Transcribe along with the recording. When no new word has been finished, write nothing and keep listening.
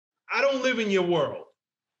I don't live in your world.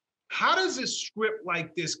 How does a script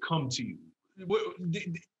like this come to you?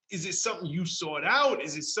 Is it something you sought out?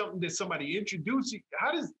 Is it something that somebody introduced you?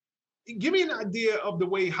 Give me an idea of the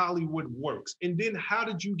way Hollywood works. And then how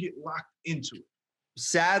did you get locked into it?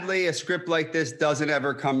 Sadly, a script like this doesn't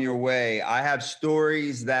ever come your way. I have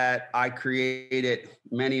stories that I created,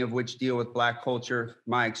 many of which deal with Black culture,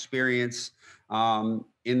 my experience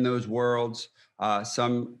in those worlds,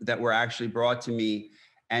 some that were actually brought to me.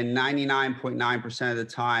 And 99.9% of the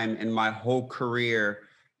time in my whole career,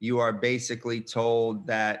 you are basically told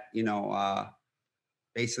that,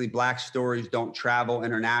 basically Black stories don't travel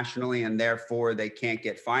internationally and therefore they can't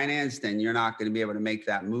get financed and you're not going to be able to make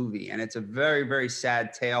that movie. And it's a very, very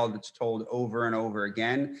sad tale that's told over and over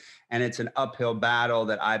again. And it's an uphill battle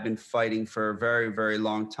that I've been fighting for a very, very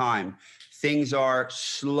long time. Things are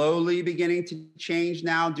slowly beginning to change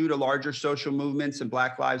now due to larger social movements and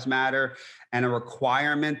Black Lives Matter and a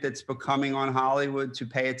requirement that's becoming on Hollywood to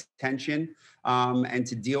pay attention and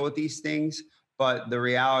to deal with these things. But the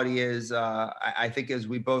reality is, I think, as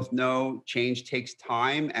we both know, change takes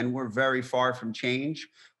time, and we're very far from change.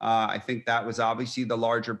 I think that was obviously the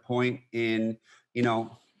larger point in,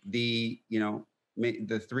 the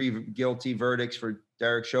 3 guilty verdicts for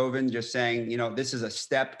Derek Chauvin, just saying, this is a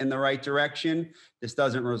step in the right direction. This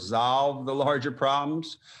doesn't resolve the larger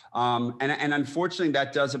problems. And unfortunately,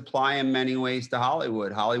 that does apply in many ways to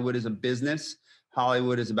Hollywood. Hollywood is a business.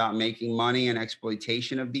 Hollywood is about making money and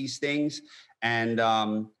exploitation of these things. And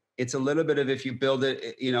it's a little bit of, if you build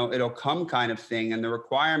it, it'll come kind of thing. And the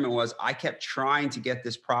requirement was, I kept trying to get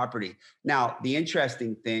this property. Now, the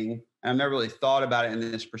interesting thing, and I've never really thought about it in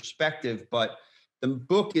this perspective, but the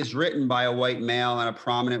book is written by a white male and a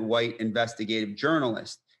prominent white investigative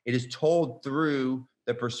journalist. It is told through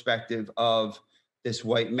the perspective of this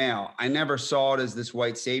white male. I never saw it as this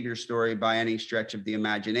white savior story by any stretch of the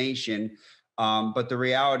imagination. But the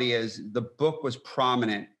reality is the book was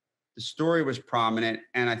prominent. The story was prominent.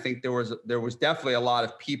 And I think there was definitely a lot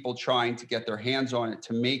of people trying to get their hands on it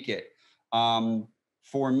to make it.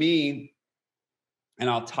 For me, and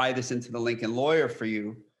I'll tie this into the Lincoln Lawyer for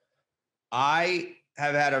you, I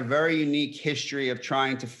have had a very unique history of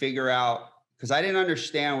trying to figure out, because I didn't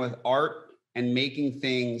understand with art and making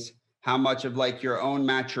things, how much of like your own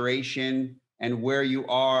maturation and where you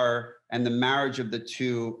are and the marriage of the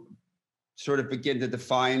two sort of begin to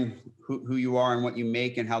define who you are and what you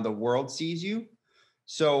make and how the world sees you.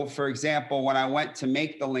 So, for example, when I went to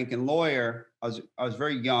make the Lincoln Lawyer, I was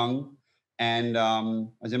very young and I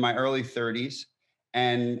was in my early 30s.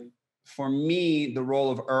 And for me, the role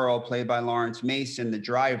of Earl, played by Lawrence Mason, the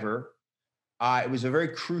driver, it was a very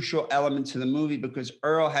crucial element to the movie because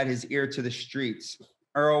Earl had his ear to the streets.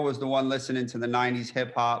 Earl was the one listening to the 90s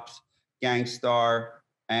hip hops, Gang Starr.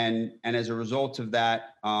 And as a result of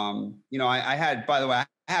that, I had, by the way,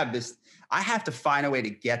 I have to find a way to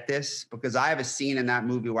get this because I have a scene in that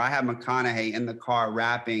movie where I have McConaughey in the car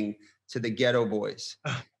rapping to the Ghetto Boys.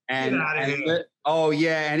 And, Get out of here. Oh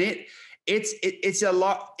yeah. And it's a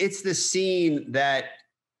lot. It's the scene that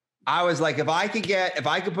I was like, if I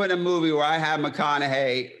could put in a movie where I have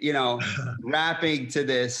McConaughey, rapping to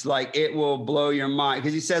this, like it will blow your mind.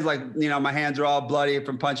 Cause he says like, my hands are all bloody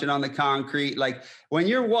from punching on the concrete. Like when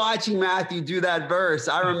you're watching Matthew do that verse,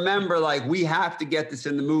 I remember like, we have to get this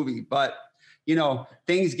in the movie, but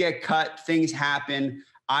things get cut, things happen.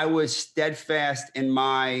 I was steadfast in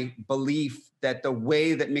my belief that the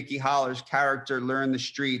way that Mickey Holler's character learned the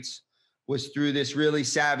streets was through this really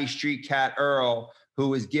savvy street cat, Earl, who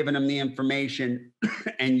was giving him the information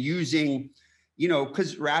and using,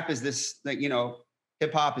 because rap is this, like,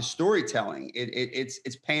 hip hop is storytelling.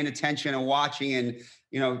 It's paying attention and watching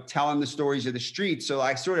and, telling the stories of the streets. So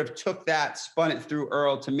I sort of took that, spun it through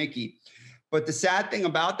Earl to Mickey. But the sad thing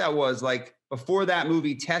about that was like, before that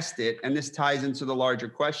movie tested, and this ties into the larger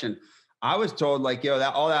question, I was told like,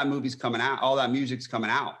 all that movie's coming out, all that music's coming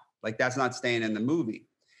out. Like that's not staying in the movie.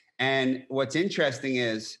 And what's interesting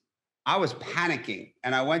is I was panicking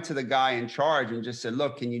and I went to the guy in charge and just said,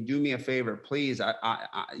 look, can you do me a favor, please? I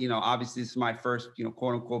obviously this is my first,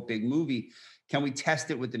 quote unquote, big movie. Can we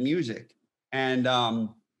test it with the music? And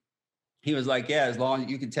he was like, yeah, as long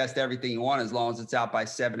as you can test everything you want, as long as it's out by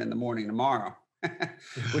 7 a.m. tomorrow,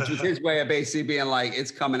 which was his way of basically being like,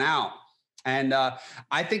 it's coming out. And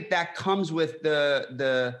I think that comes with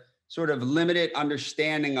the sort of limited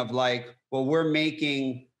understanding of like, well, we're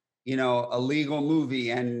making a legal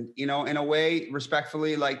movie. And, in a way,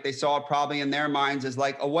 respectfully, like they saw it probably in their minds as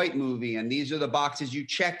like a white movie. And these are the boxes you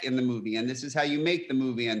check in the movie. And this is how you make the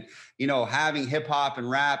movie. And, having hip hop and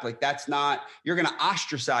rap, like that's not, you're going to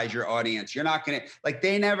ostracize your audience. You're not going to, like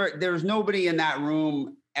there was nobody in that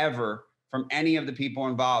room ever from any of the people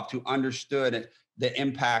involved who understood the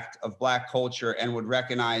impact of Black culture and would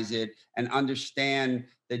recognize it and understand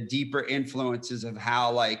the deeper influences of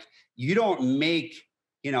how, like, you don't make,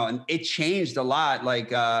 and it changed a lot. Like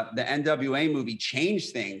the NWA movie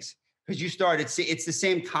changed things because you started see it's the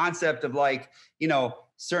same concept of, like,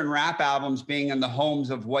 certain rap albums being in the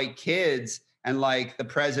homes of white kids, and like the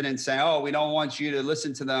president saying, "Oh, we don't want you to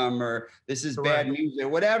listen to them," or "This is bad music,"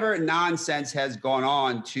 whatever nonsense has gone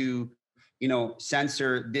on to,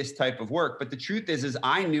 censor this type of work. But the truth is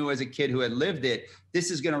I knew as a kid who had lived it,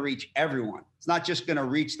 this is going to reach everyone. It's not just going to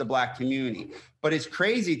reach the Black community. But it's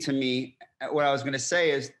crazy to me. What I was going to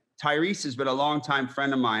say is Tyrese has been a longtime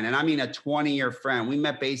friend of mine, and I mean a 20-year friend. We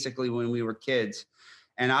met basically when we were kids,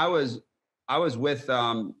 and I was at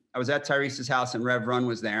Tyrese's house and Rev Run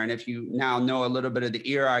was there. And if you now know a little bit of the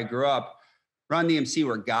era I grew up, Run DMC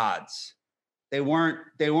were gods. They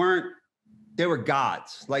were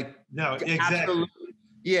gods. Like, no, exactly. Absolutely.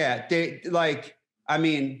 Yeah.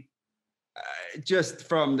 Just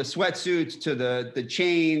from the sweatsuits to the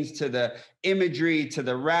chains, to the imagery, to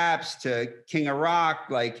the raps, to King of Rock,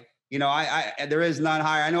 like, there is none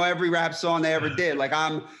higher. I know every rap song they ever did. Like,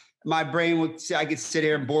 my brain I could sit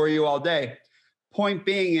here and bore you all day. Point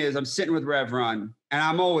being is I'm sitting with Rev Run and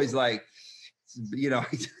I'm always like, I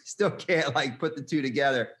still can't like put the two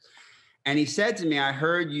together. And he said to me, "I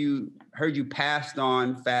heard you passed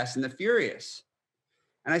on Fast and the Furious."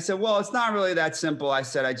 And I said, "Well, it's not really that simple." I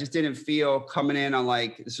said, "I just didn't feel coming in on,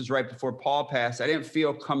 like, this was right before Paul passed. I didn't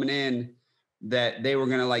feel coming in that they were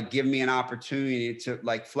going to, like, give me an opportunity to,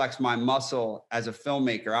 like, flex my muscle as a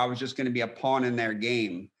filmmaker. I was just going to be a pawn in their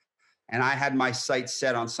game. And I had my sights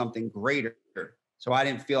set on something greater. So I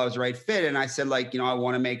didn't feel I was the right fit." And I said, like, I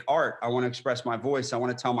want to make art. I want to express my voice. I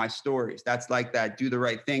want to tell my stories. That's like that do the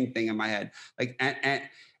right thing in my head. Like,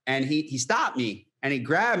 and he stopped me and he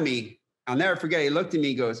grabbed me. I'll never forget. He looked at me,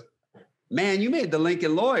 he goes, "Man, you made the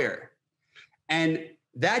Lincoln Lawyer." And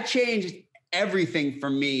that changed everything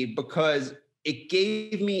for me because it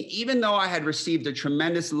gave me, even though I had received a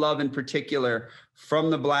tremendous love in particular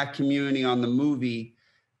from the Black community on the movie,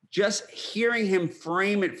 just hearing him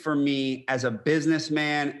frame it for me as a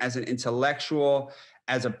businessman, as an intellectual,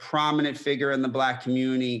 as a prominent figure in the Black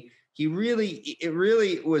community, it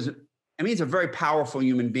really was, he's a very powerful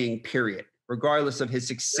human being, period, regardless of his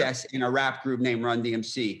success in a rap group named Run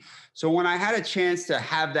DMC. So when I had a chance to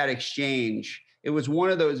have that exchange, it was one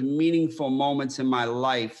of those meaningful moments in my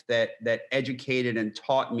life that educated and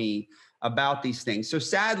taught me about these things. So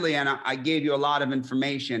sadly, and I gave you a lot of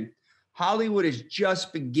information, Hollywood is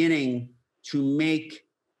just beginning to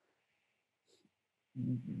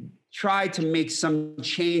try to make some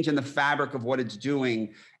change in the fabric of what it's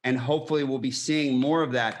doing. And hopefully we'll be seeing more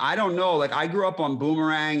of that. I don't know. Like, I grew up on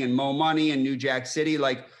Boomerang and Mo Money and New Jack City.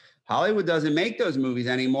 Like, Hollywood doesn't make those movies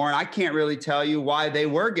anymore. And I can't really tell you why they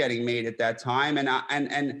were getting made at that time.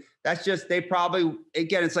 And that's just, they probably,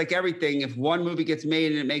 again, it's like everything. If one movie gets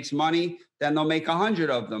made and it makes money, then they'll make 100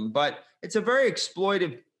 of them. But it's a very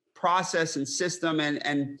exploitive process and system.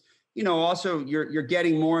 And also you're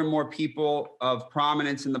getting more and more people of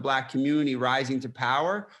prominence in the Black community rising to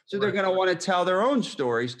power. So they're going to want to tell their own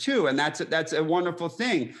stories too. And that's a wonderful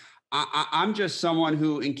thing. I'm just someone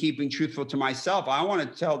who, in keeping truthful to myself, I want to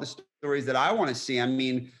tell the stories that I want to see. I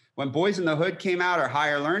mean, when Boys in the Hood came out or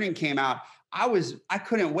Higher Learning came out, I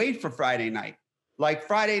couldn't wait for Friday night. Like,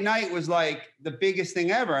 Friday night was like the biggest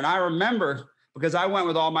thing ever. And I remember, because I went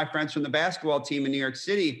with all my friends from the basketball team in New York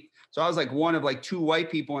City. So I was like one of like two white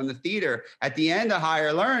people in the theater. At the end of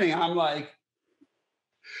Higher Learning, I'm like,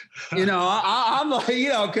 I'm like,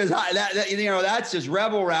 because that's just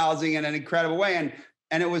rebel rousing in an incredible way.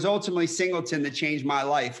 And it was ultimately Singleton that changed my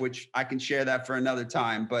life, which I can share that for another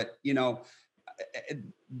time. But,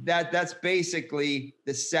 that's basically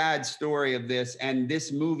the sad story of this. And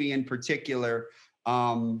this movie in particular,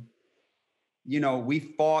 we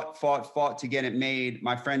fought to get it made.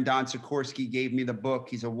 My friend Don Sikorsky gave me the book.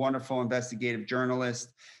 He's a wonderful investigative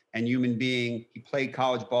journalist and human being. He played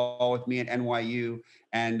college ball with me at NYU.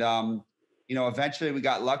 And, eventually we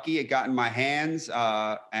got lucky. It got in my hands.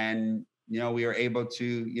 And we were able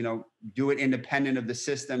to, do it independent of the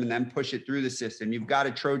system and then push it through the system. You've got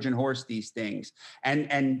to Trojan horse these things.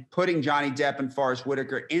 And putting Johnny Depp and Forrest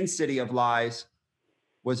Whitaker in City of Lies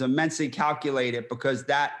was immensely calculated, because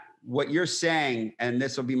what you're saying, and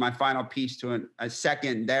this will be my final piece to a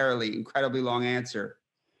secondarily incredibly long answer.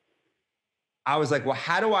 I was like, well,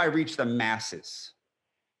 how do I reach the masses?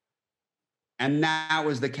 And that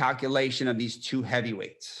was the calculation of these two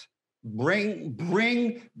heavyweights. Bring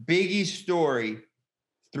Biggie's story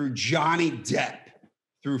through Johnny Depp,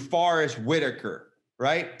 through Forrest Whitaker,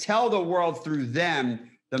 right? Tell the world through them,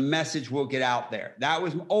 the message will get out there. That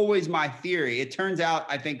was always my theory. It turns out,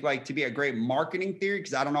 I think, like, to be a great marketing theory,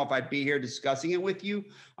 because I don't know if I'd be here discussing it with you.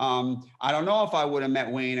 I don't know if I would have met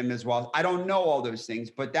Wayne and Ms. Wallace. I don't know all those things,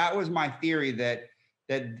 but that was my theory, that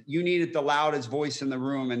you needed the loudest voice in the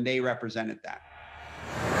room, and they represented that.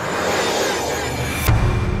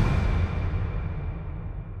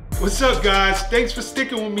 What's up, guys? Thanks for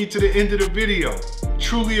sticking with me to the end of the video.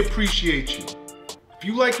 Truly appreciate you. If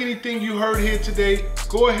you like anything you heard here today,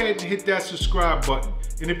 go ahead and hit that subscribe button.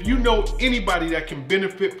 And if you know anybody that can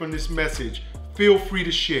benefit from this message, feel free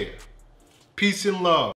to share. Peace and love.